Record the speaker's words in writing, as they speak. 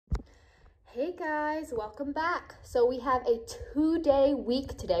Hey guys, welcome back. So we have a 2-day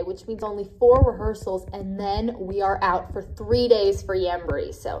week today, which means only 4 rehearsals, and then we are out for 3 days for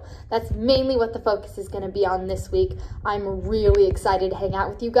Jamboree. So that's mainly what the focus is going to be on this week. I'm really excited to hang out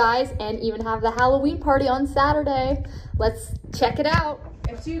with you guys and even have the Halloween party on Saturday. Let's check it out.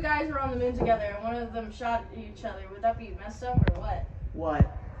 If 2 guys were on the moon together and one of them shot each other, would that be messed up or what?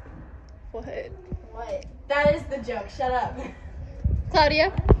 What? What? That is the joke. Shut up.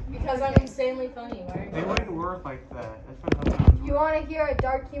 Claudia? Because I'm insanely funny. Why They wouldn't work like that. That's not how You want to hear a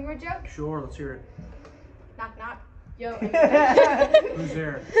dark humor joke? Sure, let's hear it. Knock, knock. Yo. Who's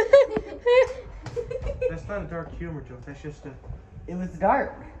there? That's not a dark humor joke. That's just a. It was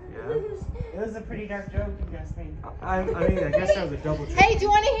dark. Yeah. It was a pretty dark joke, if you ask me. I mean, I guess that was a double joke. Hey, do you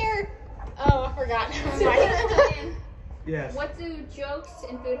want to hear? Oh, I forgot. Yes. What do jokes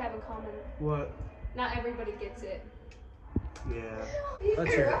and food have in common? What? Not everybody gets it. Yeah.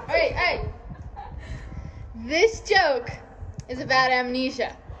 Let's hear it. Hey. This joke is about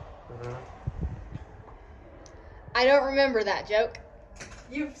amnesia. Uh-huh. I don't remember that joke.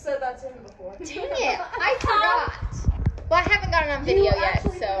 You've said that to him before. Dang it, I forgot. Well, I haven't gotten on video yet,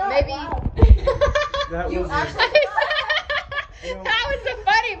 so maybe. That was That was the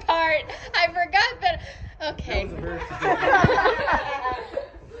funny part. I forgot that. Okay. That was a very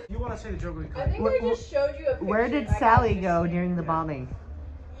You want to say the joke we I think I just showed you a picture. Where did Sally go during the bombing?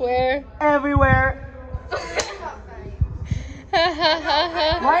 Where? Everywhere.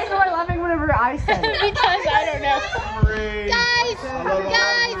 Why Why is no one laughing whenever I say it? Because I don't know. Guys,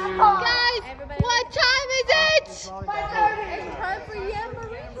 what time is it?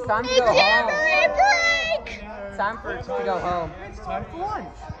 It's time to It's go home. Jamboree break. It's time for us to go home. It's time for lunch.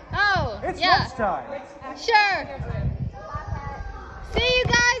 Oh, It's yeah, lunchtime. sure. See you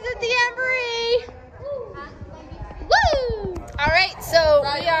guys at the Jamboree. Woo! All right, so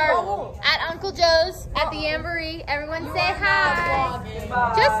we are at Uncle Joe's at the Jamboree. Everyone say hi.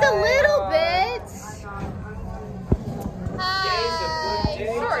 Just a little bit. Hi.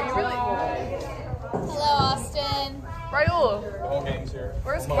 Sure, you really. Hello, Austin. Raul. Whole gang's here.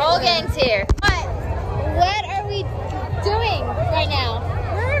 Where's Roll gang's here. What are we doing right now?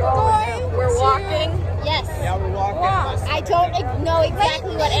 We're walking. Yes. Yeah, we're walking. I don't know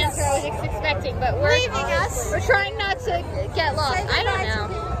exactly what answer I was expecting, but we're We're trying not to get lost. I don't know.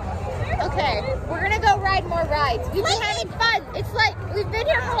 Okay, we're gonna go ride more rides. We've been having fun. It's like we've been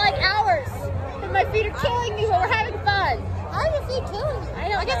here for like hours, and my feet are killing me, but we're having fun. How are your feet killing you?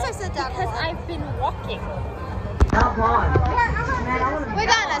 I guess I said that because I've been walking. Not blonde. We're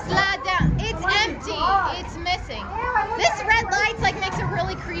gonna slide down. It's empty. It's missing. This red light's like makes a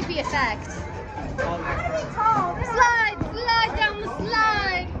really creepy effect. Slide down the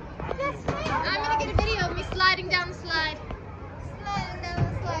slide. I'm gonna get a video of me sliding down the slide. Sliding down the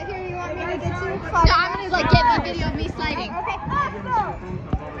slide. Here, you want me to get you? No, I'm gonna like get a video of me sliding. Okay.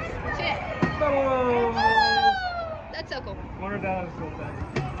 Shit. That's so cool. Wonder if that was so fast.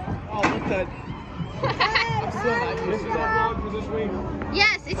 Oh, look that. I'm still not used to that vlog for this week.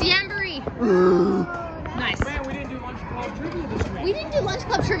 Yes, it's Jamboree. Nice. Man, we didn't do lunch club trivia this week. We didn't do lunch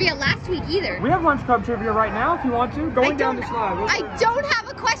club trivia last week either. We have lunch club trivia right now if you want to. Going down the slide. I don't have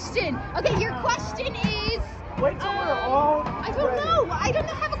a question. Okay, your question is. Wait till we're all. I don't know. I don't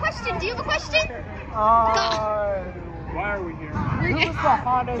have a question. Do you have a question? Why are we here? Who was the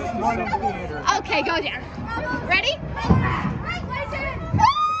hottest one in theater? Okay, go down. Ready?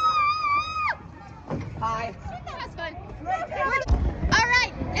 Hi. That was fun. All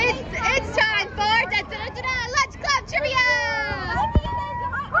right, it's time for lunch club trivia.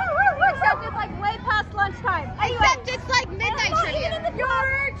 Except it's like way past lunchtime. Except it's like midnight trivia.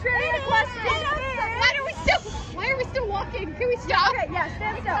 Your trivia question Why are we still walking? Can we stop? Okay, yeah,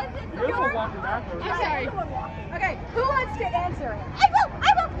 stand still. You're walking backwards. I'm sorry. Okay, who wants to answer it? I will.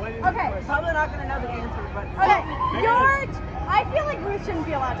 What is the Okay. question? Probably not going to know the answer, but. Okay, I feel like Ruth shouldn't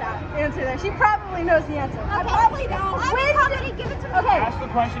be allowed to answer this. She probably knows the answer. I probably don't. Okay, Ask the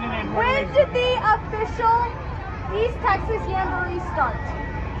question and then when did the official East Texas Jamboree start?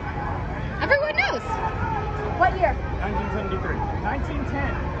 Everyone knows. What year? 1973.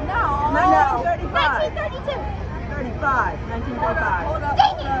 1910. No, 35. 1932. 35. 1935.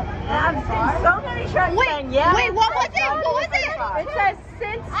 Dang it. And I've seen so many trucks saying, yeah. Wait, what was it? What was it? It says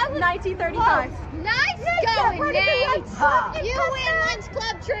since 1935. Nice going, Nate. Ah. You win lunch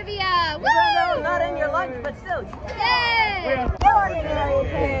club trivia. Woo! Even though not in your lunch, but still. Yay! Ordinary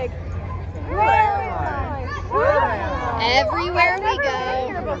pig. Really nice. Everywhere we I've never been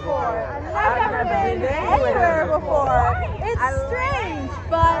here go. before. I've never been anywhere before. It's strange,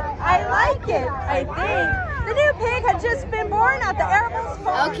 but I like it, I think. The new pig had just been born at the Arabs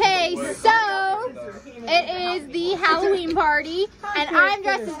farm. Okay, so the Halloween party, and I'm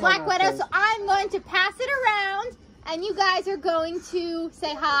dressed as Black Widow, so I'm going to pass it around, and you guys are going to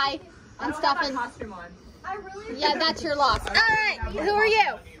say hi and stuff. And yeah, that's your loss. All right, who are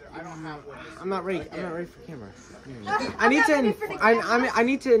you? I'm not ready. I'm not ready for camera. I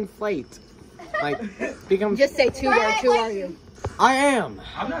need to inflate. Like, become. Just say 2 words. Who are you? I am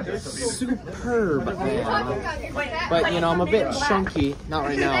superb, but you know I'm a bit chunky. Not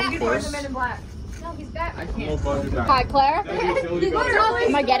right now, of course. Hi, Claire.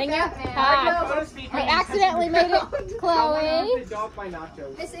 Am I getting you? Hi. I accidentally made it Chloe.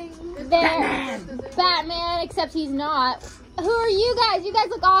 There. Batman, except he's not. Who are you guys? You guys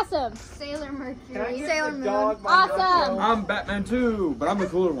look awesome. Sailor Mercury. Sailor Moon. Awesome. I'm Batman too, but I'm the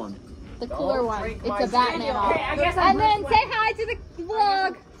cooler one. The cooler one. It's a Batman. And then say hi to the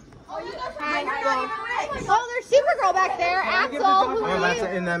vlog. Hi. Oh, there's Supergirl back there. Axel. Who I'm about are to you?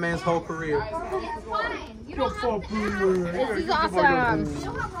 end that man's whole career. This is awesome.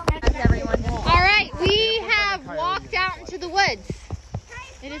 Everyone. All right, we have walked out into the woods.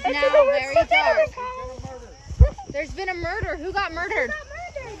 It is now very dark. There's been a murder. Who got murdered?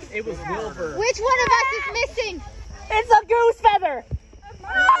 It was Wilbur. Which one of us is missing? It's a goose feather.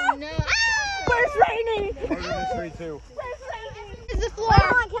 Oh no. Where's Rainy? Is the floor?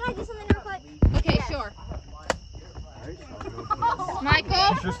 Hold on, can I do something real quick? Okay, sure. Michael?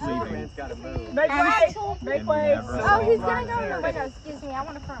 Just leaving. Make way. Make way. Oh, he's gonna go in the window. Excuse me, I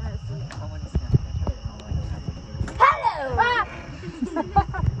want a front row seat.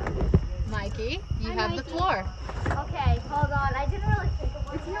 Mikey, you have the floor. Okay, hold on. I didn't really think of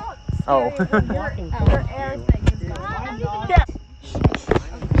it. Oh. Your air thing is going. Yeah.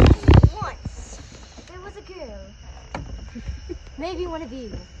 Once, there was a girl. Maybe one of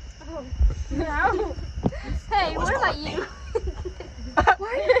you. No. Hey, what about you? Why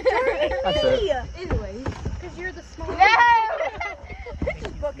are you turning me? Anyways, because you're the small. No.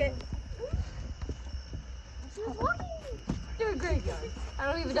 Book it. She was walking through a graveyard. I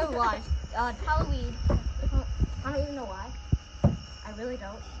don't even know why. Halloween. I don't even know why. I really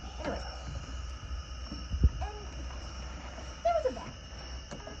don't. Anyway. And there was a bat.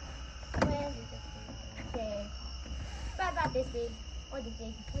 Well, say, about this big, or this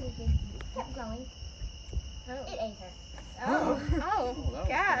big, or this big. Kept growing. It ate her. Oh. Oh.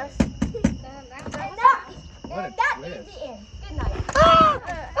 Gas. And that is the end. Good night.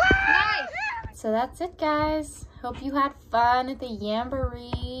 Nice. So that's it, guys. Hope you had fun at the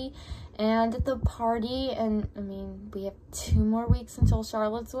Jamboree and at the party. And I mean, we have 2 more weeks until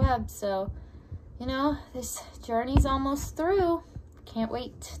Charlotte's Web. So, you know, this journey's almost through. Can't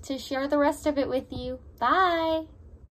wait to share the rest of it with you. Bye.